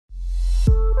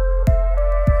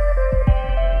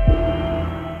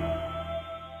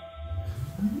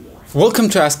Welcome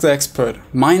to Ask the Expert.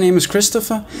 My name is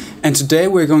Christopher, and today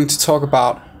we're going to talk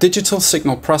about digital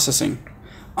signal processing.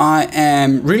 I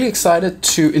am really excited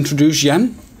to introduce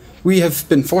Jan. We have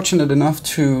been fortunate enough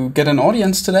to get an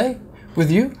audience today with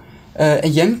you.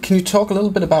 Jan, can you talk a little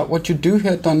bit about what you do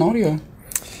here at Dynaudio?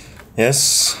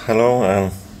 Yes, hello,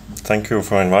 and thank you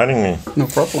for inviting me. No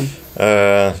problem.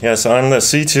 Yes, I'm the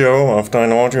CTO of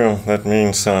Dynaudio. That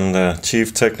means I'm the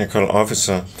Chief Technical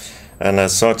Officer. And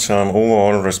as such, I'm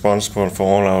overall responsible for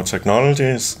all our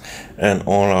technologies and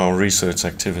all our research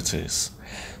activities.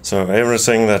 So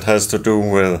everything that has to do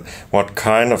with what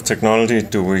kind of technology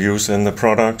do we use in the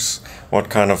products,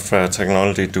 what kind of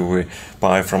technology do we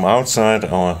buy from outside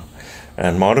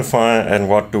and modify, and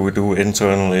what do we do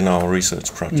internal in our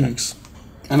research projects.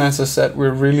 And as I said, we're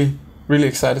really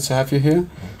excited to have you here.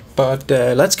 But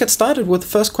let's get started with the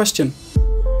first question.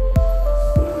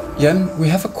 Jan, we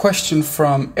have a question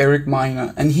from Eric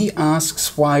Miner, and he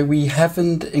asks why we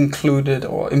haven't included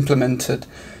or implemented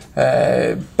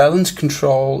balance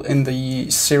control in the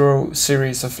Zero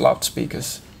series of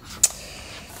loudspeakers.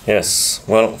 Yes,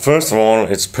 well, first of all,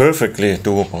 it's perfectly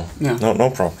doable, no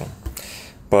problem.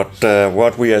 But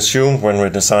what we assumed when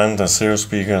we designed the Zero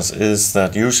speakers is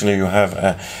that usually you have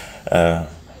a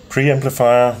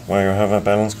preamplifier where you have a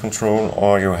balance control,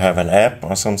 or you have an app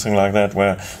or something like that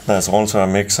where there's also a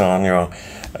mixer on your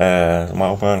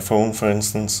mobile phone, for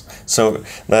instance. So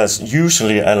there's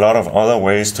usually a lot of other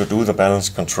ways to do the balance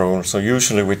control. So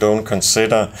usually we don't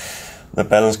consider the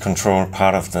balance control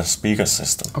part of the speaker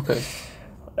system. Okay.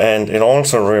 And it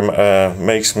also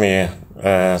makes me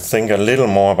think a little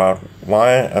more about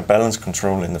why a balance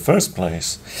control in the first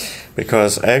place.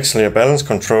 Because actually a balance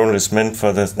control is meant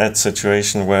for that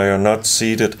situation where you're not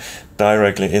seated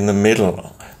directly in the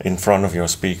middle in front of your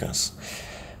speakers.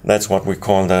 That's what we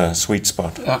call the sweet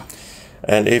spot. Yeah.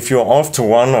 And if you're off to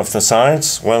one of the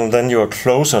sides, well, then you're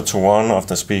closer to one of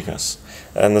the speakers.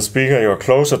 And the speaker you're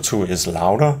closer to is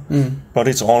louder, but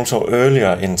it's also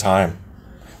earlier in time.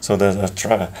 So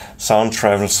the sound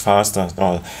travels faster.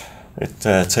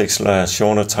 It takes a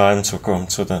shorter time to come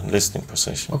to the listening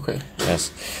position. Okay.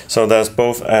 Yes. So there's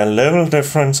both a level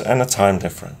difference and a time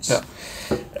difference.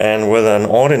 Yeah. And with an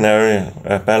ordinary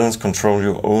balance control,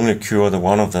 you only cure the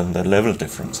one of them, the level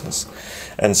differences.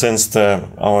 And since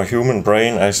our human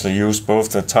brain actually uses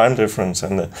both the time difference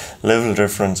and the level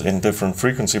difference in different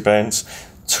frequency bands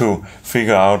to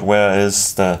figure out where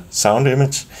is the sound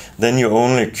image, then you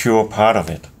only cure part of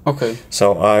it. Okay.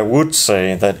 So I would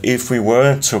say that if we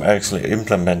were to actually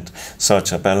implement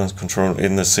such a balance control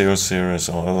in the Zero series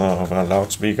or other of our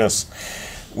loudspeakers,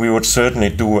 we would certainly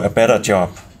do a better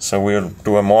job. So we'll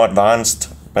do a more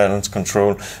advanced balance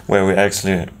control where we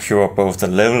actually cure both the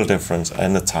level difference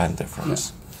and the time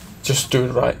difference. Yeah. Just do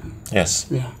it right. Yes.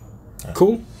 Yeah.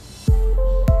 Cool.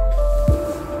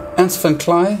 Ernst van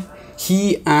Klei,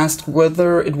 he asked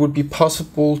whether it would be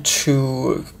possible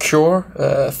to cure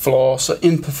flaws or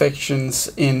imperfections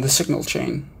in the signal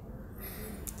chain.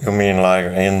 You mean like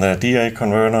in the DA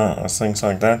converter or things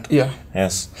like that? Yeah.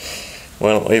 Yes.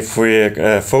 Well, if we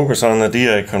focus on the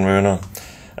DA converter,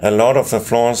 a lot of the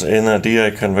flaws in a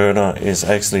DA converter is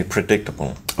actually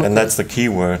predictable. Okay. And that's the key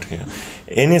word here.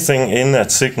 Anything in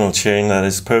that signal chain that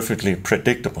is perfectly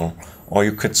predictable, or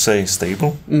you could say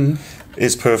stable,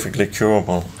 is perfectly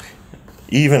curable.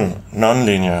 Even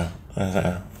nonlinear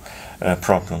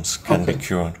problems can be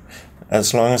cured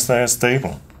as long as they are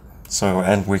stable. So,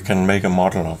 and we can make a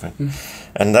model of it.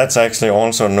 And that's actually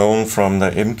also known from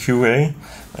the MQA.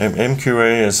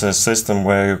 MQA is a system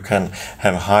where you can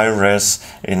have high res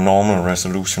in normal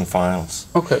resolution files.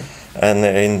 Okay. And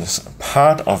in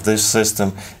part of this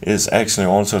system is actually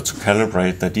also to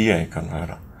calibrate the DA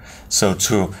converter. So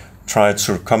to try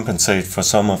to compensate for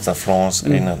some of the flaws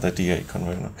in the DA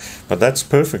converter. But that's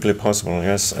perfectly possible,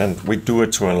 yes, and we do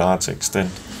it to a large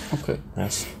extent. Okay.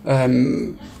 Yes.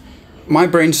 My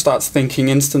brain starts thinking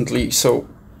instantly, so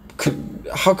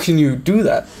how can you do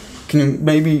that? Can you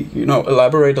maybe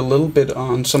elaborate a little bit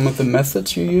on some of the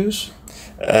methods you use?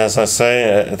 As I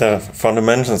say, the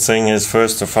fundamental thing is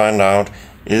first to find out,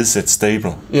 is it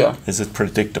stable? Yeah. Is it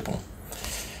predictable?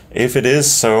 If it is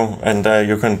so, and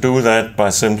you can do that by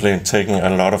simply taking a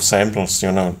lot of samples,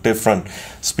 different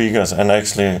speakers, and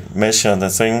actually measure the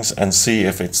things and see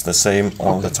if it's the same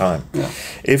all the time. Yeah.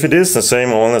 If it is the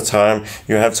same all the time,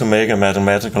 you have to make a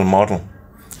mathematical model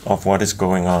of what is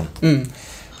going on.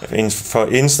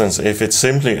 For instance, if it's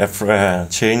simply a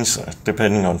change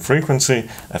depending on frequency,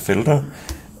 a filter,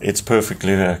 it's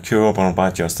perfectly curable by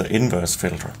just the inverse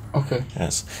filter. Okay.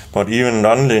 Yes, but even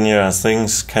nonlinear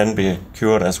things can be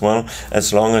cured as well,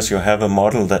 as long as you have a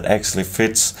model that actually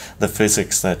fits the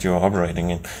physics that you're operating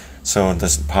in. So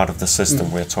this is part of the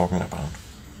system we're talking about.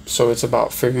 So it's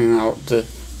about figuring out the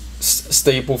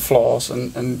stable flaws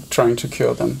and trying to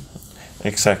cure them.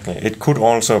 Exactly. It could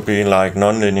also be like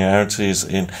non-linearities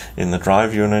in the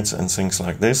drive units and things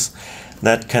like this.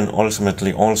 That can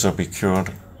ultimately also be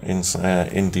cured in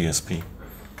DSP.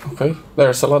 Okay,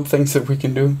 there's a lot of things that we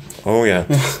can do. Oh yeah,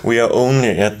 we are only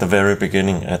at the very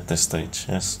beginning at this stage,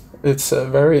 yes. It's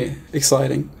very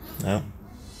exciting. Yeah.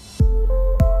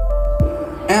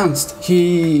 Ernst,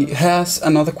 he has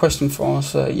another question for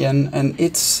us, Jan, and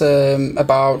it's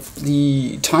about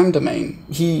the time domain.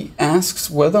 He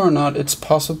asks whether or not it's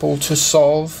possible to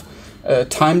solve a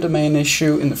time domain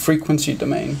issue in the frequency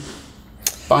domain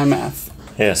by math.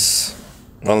 Yes,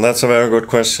 well that's a very good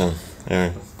question.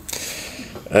 Yeah.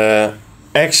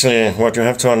 Actually, what you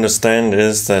have to understand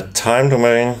is that time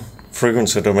domain,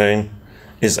 frequency domain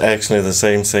is actually the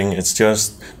same thing. It's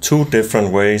just two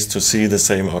different ways to see the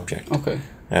same object. Okay.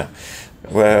 Yeah.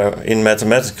 Where in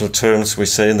mathematical terms we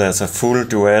say there's a full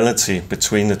duality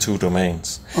between the two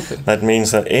domains. Okay. That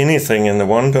means that anything in the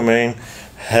one domain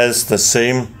has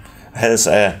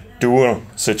a dual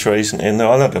situation in the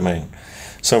other domain.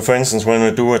 So for instance, when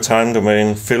we do a time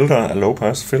domain filter, a low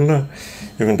pass filter,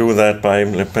 you can do that by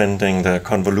implementing the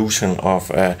convolution of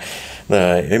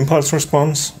the impulse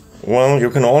response. Well,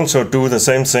 you can also do the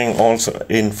same thing also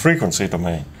in frequency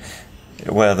domain,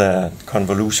 where the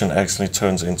convolution actually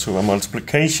turns into a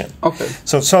multiplication. Okay.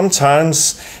 So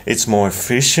sometimes it's more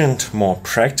efficient, more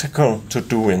practical to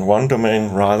do in one domain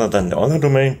rather than the other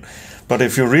domain. But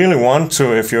if you really want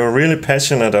to, if you're really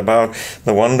passionate about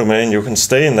the one domain, you can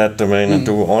stay in that domain and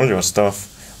do all your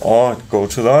stuff, or go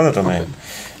to the other domain. Okay.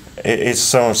 It's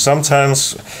so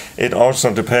sometimes it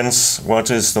also depends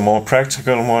what is the more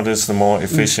practical, what is the more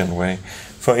efficient way.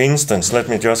 For instance, let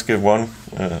me just give one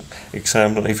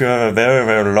example. If you have a very,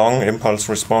 very long impulse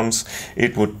response,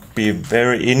 it would be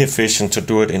very inefficient to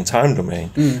do it in time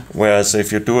domain. Whereas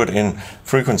if you do it in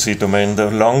frequency domain, the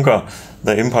longer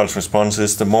the impulse response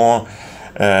is, the more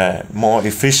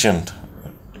efficient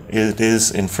it is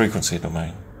in frequency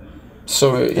domain.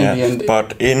 So in the end,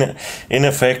 but in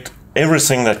effect,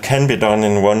 everything that can be done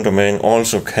in one domain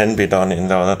also can be done in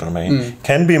the other domain.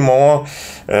 Can be more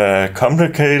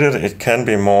complicated, it can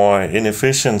be more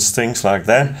inefficient, things like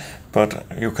that, but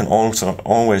you can also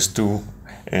always do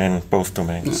in both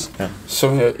domains. Yeah.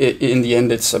 So in the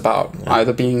end, it's about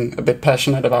either being a bit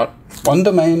passionate about one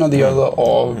domain or the other,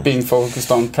 or being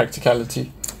focused on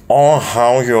practicality. Or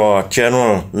how your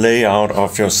general layout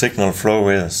of your signal flow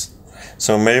is.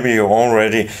 So maybe you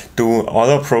already do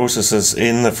other processes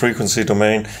in the frequency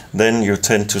domain, then you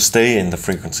tend to stay in the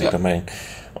frequency domain.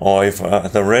 Or if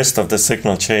the rest of the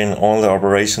signal chain, all the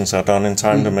operations are done in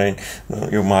time domain,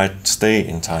 you might stay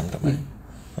in time domain.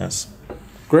 Yes.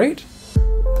 Great.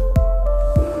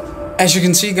 As you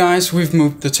can see, guys, we've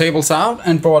moved the tables out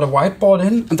and brought a whiteboard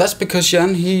in, and that's because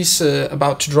Jan, he's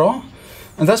about to draw.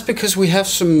 And that's because we have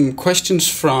some questions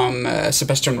from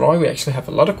Sebastian Roy. We actually have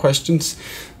a lot of questions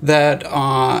that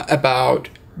are about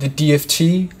the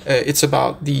DFT, it's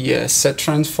about the set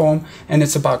transform, and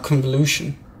it's about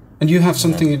convolution. And you have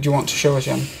something that you want to show us,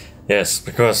 Jan? Yes,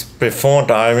 because before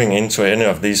diving into any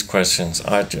of these questions,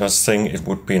 I just think it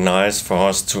would be nice for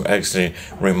us to actually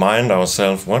remind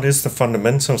ourselves what is the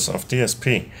fundamentals of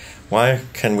DSP. Why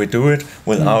can we do it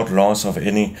without loss of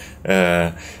any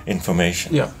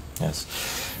information? Yeah. Yes,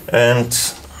 and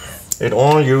it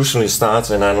all usually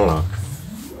starts in analog.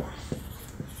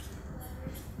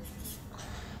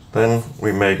 Then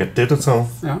we make a digital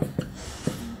to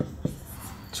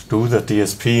do the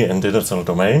DSP and digital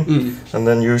domain, and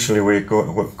then usually we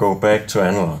go back to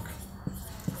analog,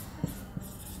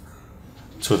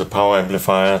 to the power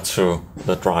amplifier, to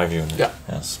the drive unit. Yeah.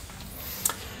 Yes.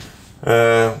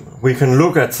 We can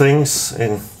look at things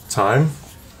in time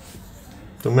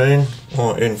domain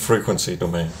or in frequency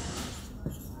domain.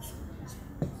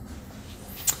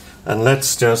 And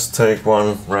let's just take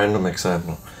one random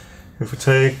example. If we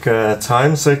take a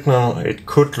time signal, it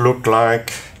could look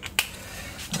like,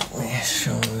 let me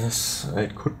show this,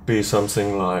 it could be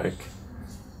something like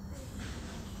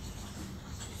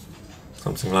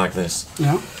this.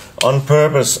 Yeah. On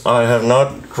purpose, I have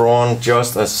not drawn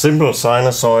just a simple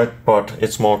sinusoid, but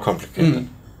it's more complicated.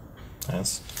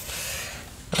 Yes.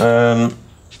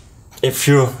 If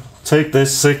you take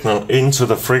this signal into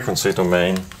the frequency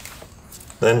domain,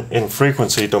 then in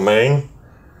frequency domain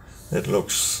it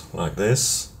looks like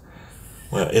this,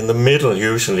 where in the middle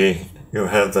usually you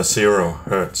have the 0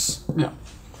 hertz. Yeah.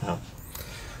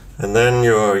 And then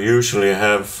you usually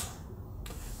have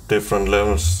different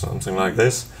levels, something like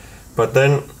this, but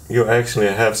then you actually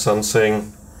have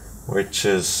something which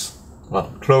is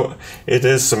well, it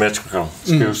is symmetrical.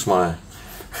 Excuse my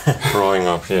drawing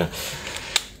up here.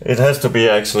 It has to be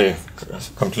actually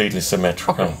completely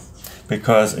symmetrical. Okay.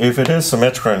 Because if it is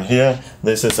symmetrical here,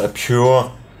 this is a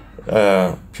purely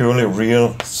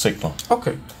real signal.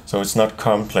 Okay. So it's not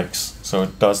complex, so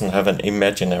it doesn't have an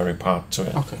imaginary part to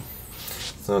it. Okay.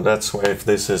 So that's why if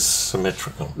this is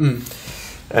symmetrical.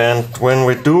 And when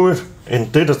we do it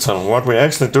in digital, what we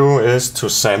actually do is to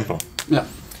sample. Yeah.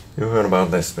 You heard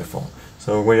about this before.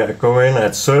 So we go in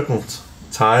at certain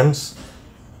times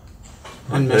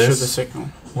and measure the signal.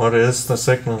 What is the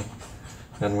signal?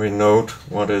 And we note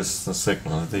what is the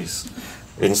signal, these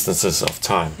instances of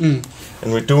time.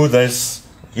 And we do this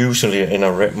usually in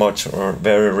a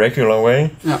very regular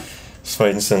way. Yeah. For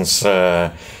instance,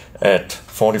 at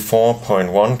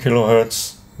 44.1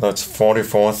 kilohertz, that's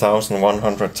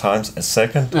 44,100 times a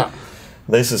second. Yeah.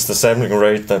 This is the sampling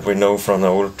rate that we know from the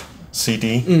old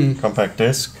CD compact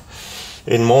disc.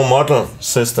 In more modern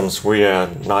systems, we are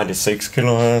 96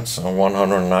 kilohertz, or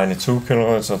 192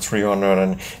 kilohertz, or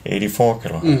 384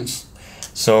 kilohertz.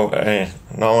 So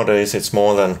nowadays it's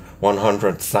more than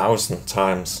 100,000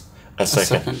 times a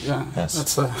second. Yeah,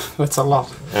 yes. That's a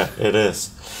lot. Yeah, it is.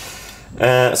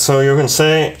 So you can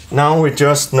say now we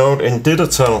just note in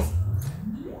digital.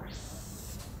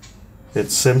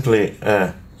 It's simply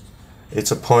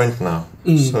it's a point now.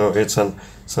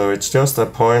 So it's just a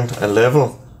point, a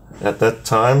level at that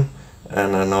time,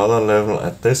 and another level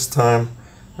at this time,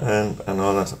 and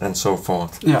another, and so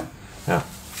forth. Yeah. Yeah.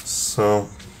 So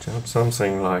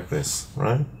something like this,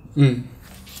 right?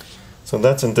 So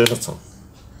that's in digital.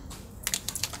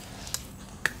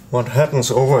 What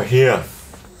happens over here?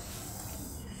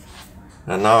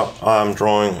 And now I'm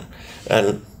drawing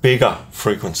a bigger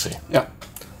frequency. Yeah.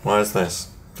 Why is this?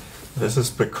 This is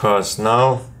because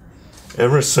now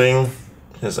everything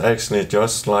is actually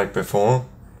just like before,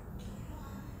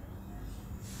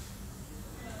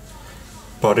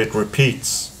 but it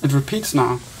repeats. It repeats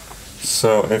now.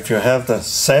 So if you have the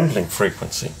sampling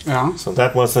frequency, so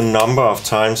that was the number of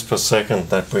times per second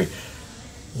that we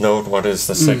note what is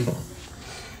the signal.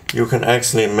 You can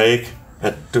actually make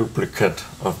a duplicate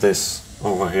of this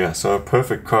over here. So a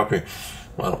perfect copy.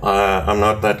 Well, I'm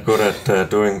not that good at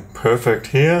doing perfect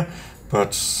here,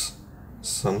 but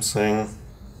something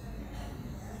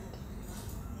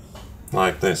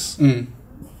like this.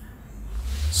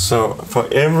 So for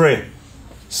every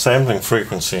sampling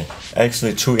frequency,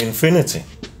 actually to infinity,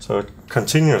 so it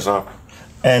continues up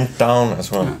and down as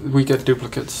well. We get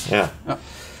duplicates. Yeah.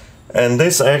 And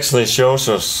this actually shows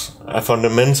us a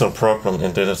fundamental problem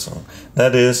in digital.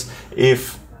 That is,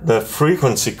 if the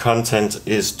frequency content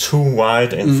is too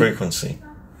wide in frequency,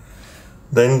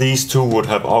 then these two would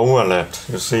have overlapped.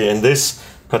 You see, in this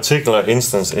particular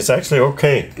instance, it's actually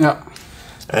okay. Yeah.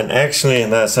 And actually,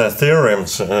 there's a theorem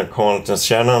called the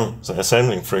Shannon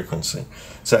sampling frequency.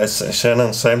 So it's a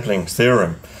Shannon sampling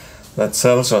theorem that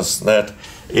tells us that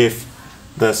if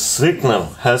the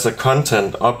signal has a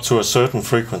content up to a certain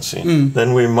frequency,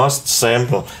 then we must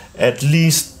sample at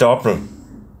least double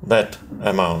that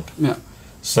amount. Yeah.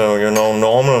 So, you know,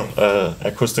 normal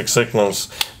acoustic signals,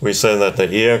 we say that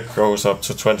the ear goes up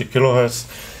to 20 kilohertz.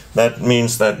 That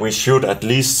means that we should at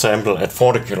least sample at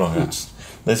 40 kilohertz.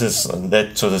 This is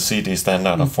led to the CD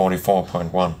standard of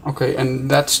 44.1. Okay, and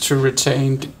that's to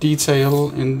retain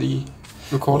detail in the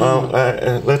recording?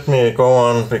 Well, let me go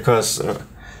on, because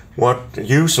what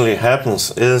usually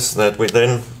happens is that we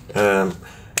then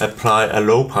apply a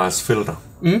low-pass filter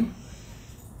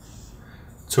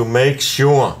to make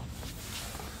sure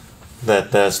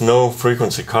that there's no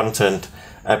frequency content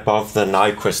above the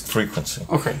Nyquist frequency.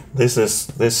 Okay.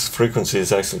 This frequency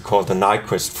is actually called the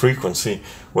Nyquist frequency,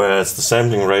 whereas the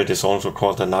sampling rate is also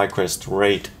called the Nyquist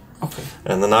rate. Okay.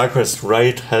 And the Nyquist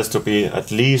rate has to be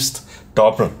at least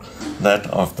double that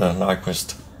of the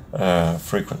Nyquist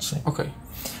frequency. Okay.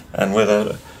 And with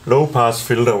a low-pass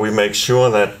filter, we make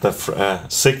sure that the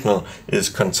signal is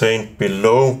contained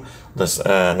below the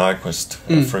Nyquist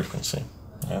frequency.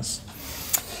 Yes.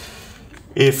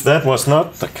 If that was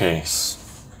not the case,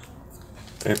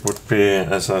 it would be,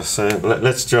 as I said,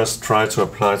 let's just try to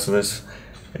apply to this.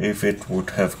 If it would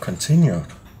have continued,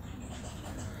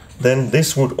 then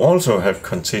this would also have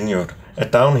continued. And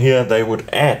down here they would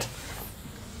add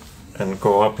and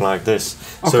go up like this.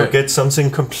 Okay. So you get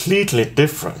something completely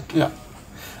different. Yeah.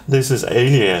 This is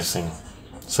aliasing.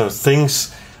 So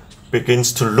things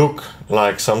begins to look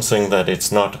like something that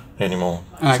it's not anymore.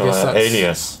 And so an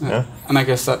alias. Yeah. And I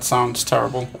guess that sounds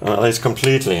terrible. Well, it's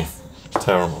completely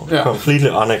terrible. Yeah. Completely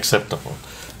unacceptable.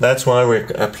 That's why we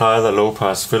apply the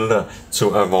low-pass filter, to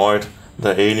avoid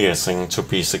the aliasing to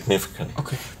be significant.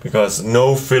 Okay. Because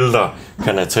no filter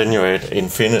can attenuate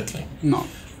infinitely. No.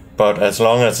 But as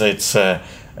long as it's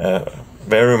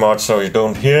very much so you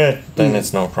don't hear it, then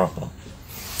it's no problem.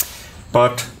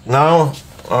 But now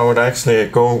I would actually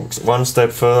go one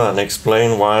step further and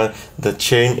explain why the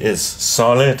chain is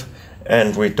solid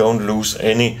and we don't lose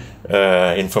any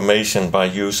information by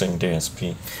using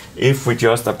DSP. If we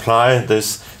just apply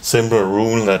this simple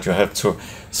rule that you have to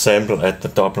sample at the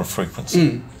double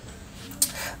frequency.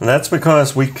 And that's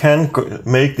because we can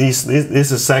make these,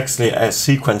 this is actually a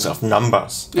sequence of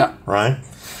numbers, right?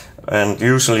 And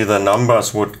usually the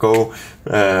numbers would go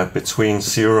between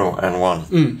 0 and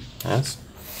 1. Yes.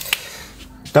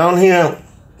 Down here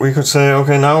we could say,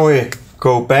 okay, now we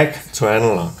go back to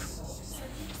analog.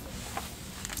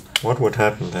 What would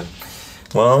happen then?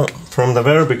 Well, from the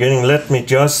very beginning, let me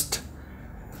just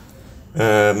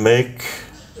make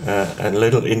a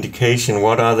little indication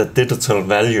what are the digital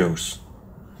values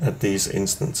at these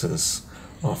instances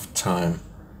of time.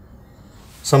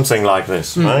 Something like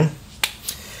this, right?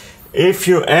 If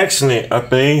you actually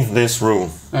obey this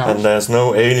rule, and there's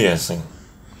no aliasing,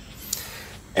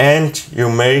 and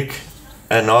you make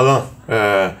another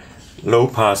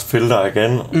low-pass filter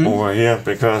again over here,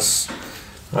 because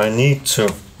I need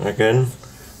to, again,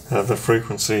 have the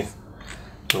frequency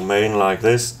domain like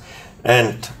this,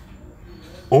 and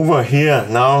over here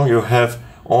now you have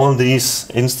all these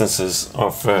instances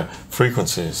of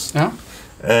frequencies.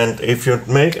 And if you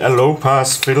make a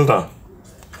low-pass filter,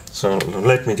 so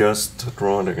let me just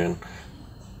draw it again.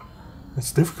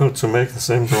 It's difficult to make the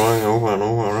same drawing over and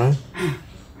over, right?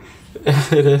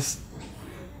 It is.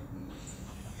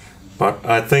 But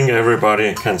I think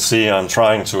everybody can see I'm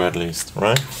trying to, at least,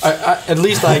 right? At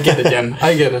least I get it, Jan.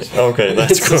 I get it. Okay,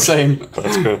 that's it's good. The same.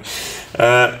 That's good.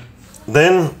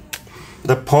 Then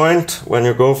the point when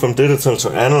you go from digital to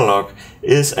analog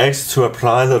is actually to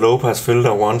apply the low-pass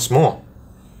filter once more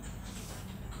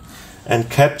and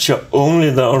capture only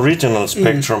the original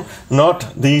spectrum,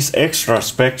 not these extra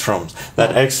spectrums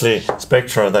that actually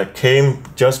spectra that came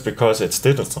just because it's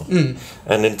digital.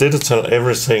 And in digital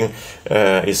everything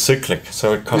is cyclic,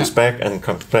 so it comes back and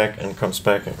comes back and comes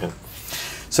back again.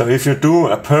 So if you do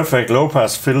a perfect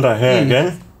low-pass filter here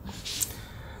again,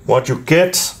 what you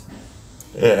get,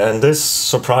 and this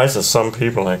surprises some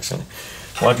people actually,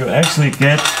 what you actually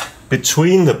get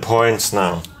between the points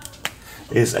now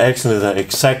is actually the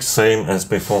exact same as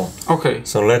before. Okay.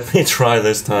 So let me try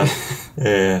this time.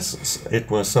 Yes, it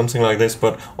was something like this,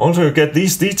 but also you get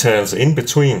these details in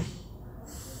between.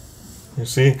 You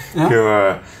see,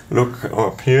 you look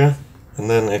up here, and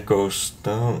then it goes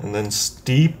down, and then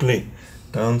steeply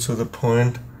down to the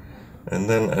point, and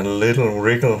then a little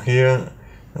wriggle here,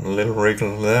 and a little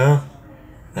wriggle there,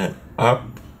 and up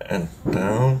and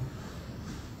down.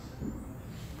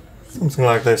 Something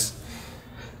like this.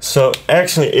 So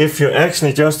actually, if you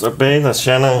actually just obey the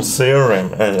Shannon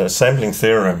theorem, sampling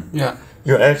theorem,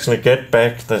 you actually get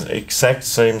back the exact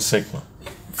same signal.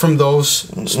 From those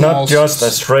not just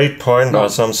a straight point or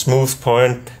some smooth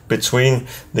point between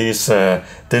these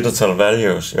digital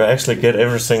values. You actually get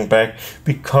everything back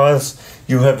because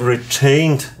you have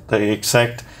retained the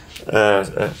exact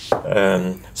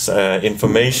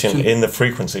information in the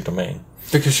frequency domain.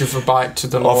 Because you've abided to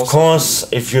the laws. Of course,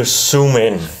 if you zoom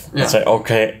in and say,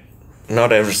 okay,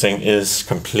 not everything is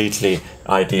completely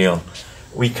ideal.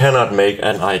 We cannot make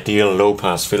an ideal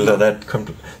low-pass filter that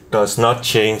does not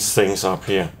change things up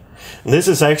here. And this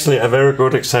is actually a very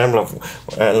good example of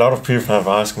a lot of people have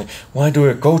asked me, why do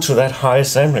you go to that high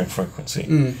sampling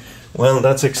frequency? Well,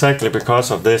 that's exactly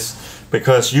because of this.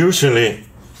 Because usually,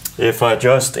 if I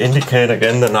just indicate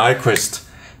again the Nyquist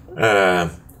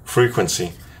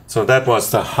frequency, so that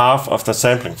was the half of the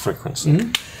sampling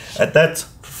frequency. At that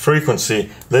frequency,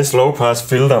 this low-pass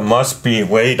filter must be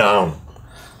way down,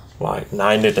 like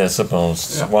 90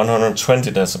 decibels, 120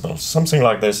 decibels, something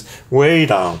like this, way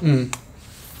down.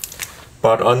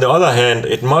 But on the other hand,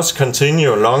 it must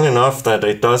continue long enough that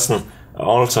it doesn't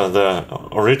alter the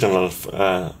original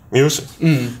music.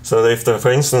 So if,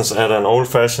 for instance, at an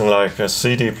old-fashioned like a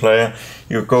CD player,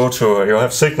 you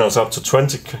have signals up to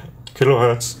 20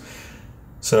 kilohertz.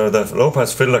 So the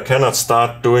low-pass filter cannot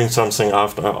start doing something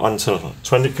until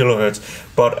 20 kilohertz,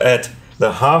 but at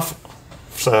the half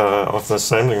of the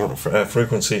sampling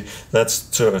frequency, that's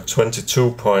to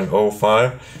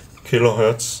 22.05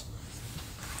 kilohertz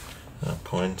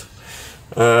point.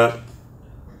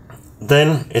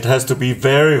 Then it has to be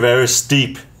very, very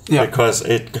steep, because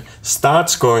it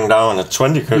starts going down at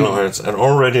 20 kilohertz and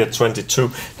already at 22,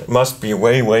 it must be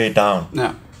way, way down.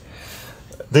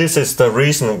 this is the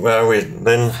reason where we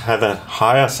then have a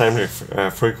higher sampling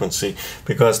frequency,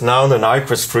 because now the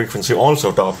Nyquist frequency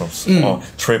also doubles or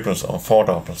triples or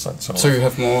quadruples and so on. So you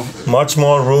have much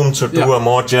more room to do a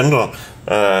more general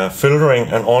filtering,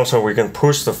 and also we can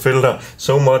push the filter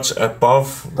so much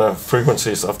above the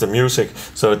frequencies of the music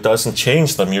so it doesn't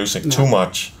change the music too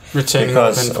much.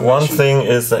 Because one thing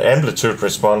is the amplitude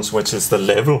response, which is the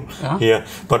level here,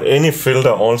 but any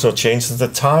filter also changes the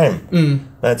time.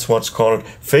 That's what's called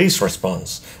phase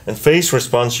response. And phase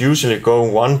response usually go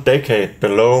 1 decade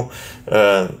below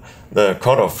the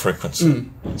cutoff frequency.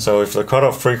 So if the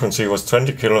cutoff frequency was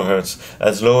 20 kilohertz,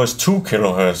 as low as 2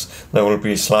 kilohertz, there will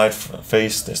be slight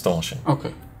phase distortion.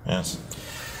 Okay. Yes.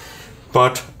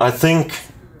 But I think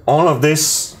all of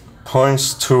this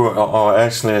points to, or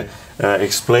actually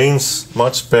explains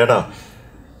much better,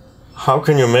 how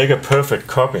can you make a perfect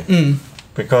copy?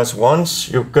 Because once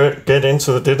you get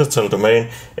into the digital domain,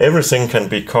 everything can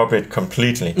be copied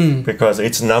completely, because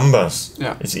it's numbers.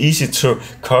 It's easy to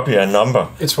copy a number,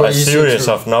 it's a series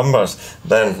of numbers,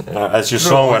 than as you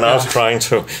saw when I was trying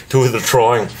to do the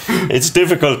drawing. It's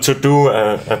difficult to do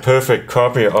a perfect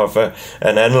copy of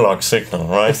an analog signal,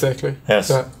 right? Exactly.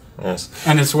 Yes. Yes.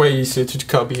 And it's way easier to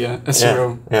copy a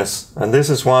zero. Yes, and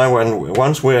this is why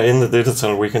once we are in the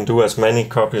digital, we can do as many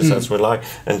copies as we like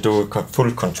and do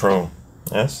full control.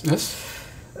 Yes. Yes.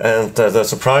 And the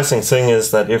surprising thing is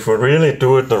that if we really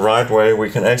do it the right way, we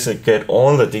can actually get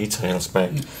all the details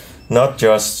back, not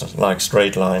just like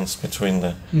straight lines between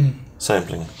the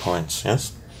sampling points.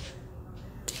 Yes.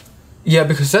 Yeah,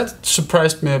 because that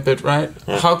surprised me a bit, right?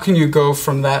 Yeah. How can you go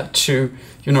from that to,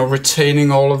 you know,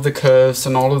 retaining all of the curves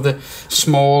and all of the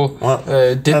small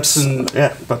dips and...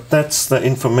 Yeah, but that's the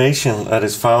information that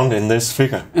is found in this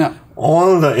figure. Yeah.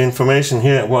 All the information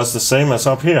here was the same as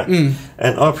up here.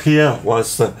 And up here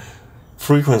was the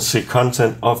frequency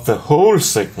content of the whole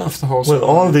signal. Of the whole signal. With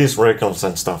all these wrinkles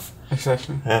and stuff.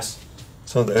 Exactly. Yes.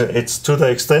 So it's to the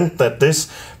extent that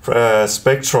this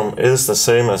spectrum is the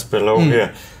same as below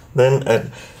here, then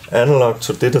an analog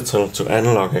to digital to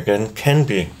analog again can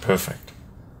be perfect.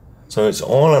 So it's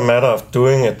all a matter of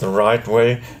doing it the right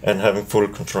way and having full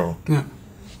control. Yeah,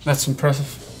 that's impressive.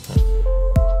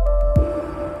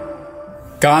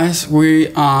 Guys,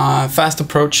 we are fast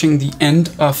approaching the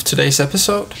end of today's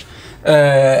episode.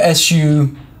 As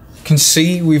you can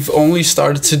see, we've only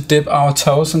started to dip our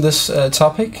toes in this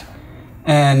topic,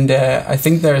 and I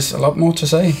think there's a lot more to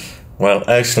say. Well,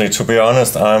 actually, to be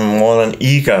honest, I'm more than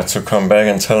eager to come back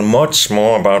and tell much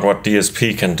more about what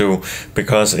DSP can do,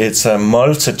 because it's a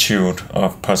multitude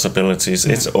of possibilities.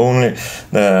 It's only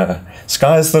the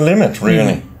sky's the limit,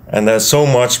 really. And there's so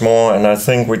much more, and I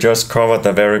think we just covered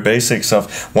the very basics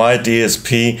of why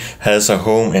DSP has a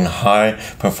home in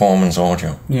high-performance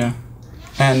audio. Yeah,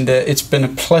 and it's been a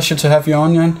pleasure to have you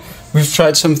on, Jan. We've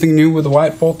tried something new with the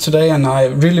whiteboard today, and I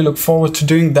really look forward to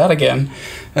doing that again.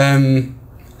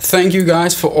 Thank you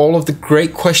guys for all of the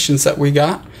great questions that we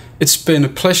got. It's been a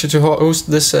pleasure to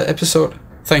host this episode.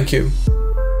 Thank you.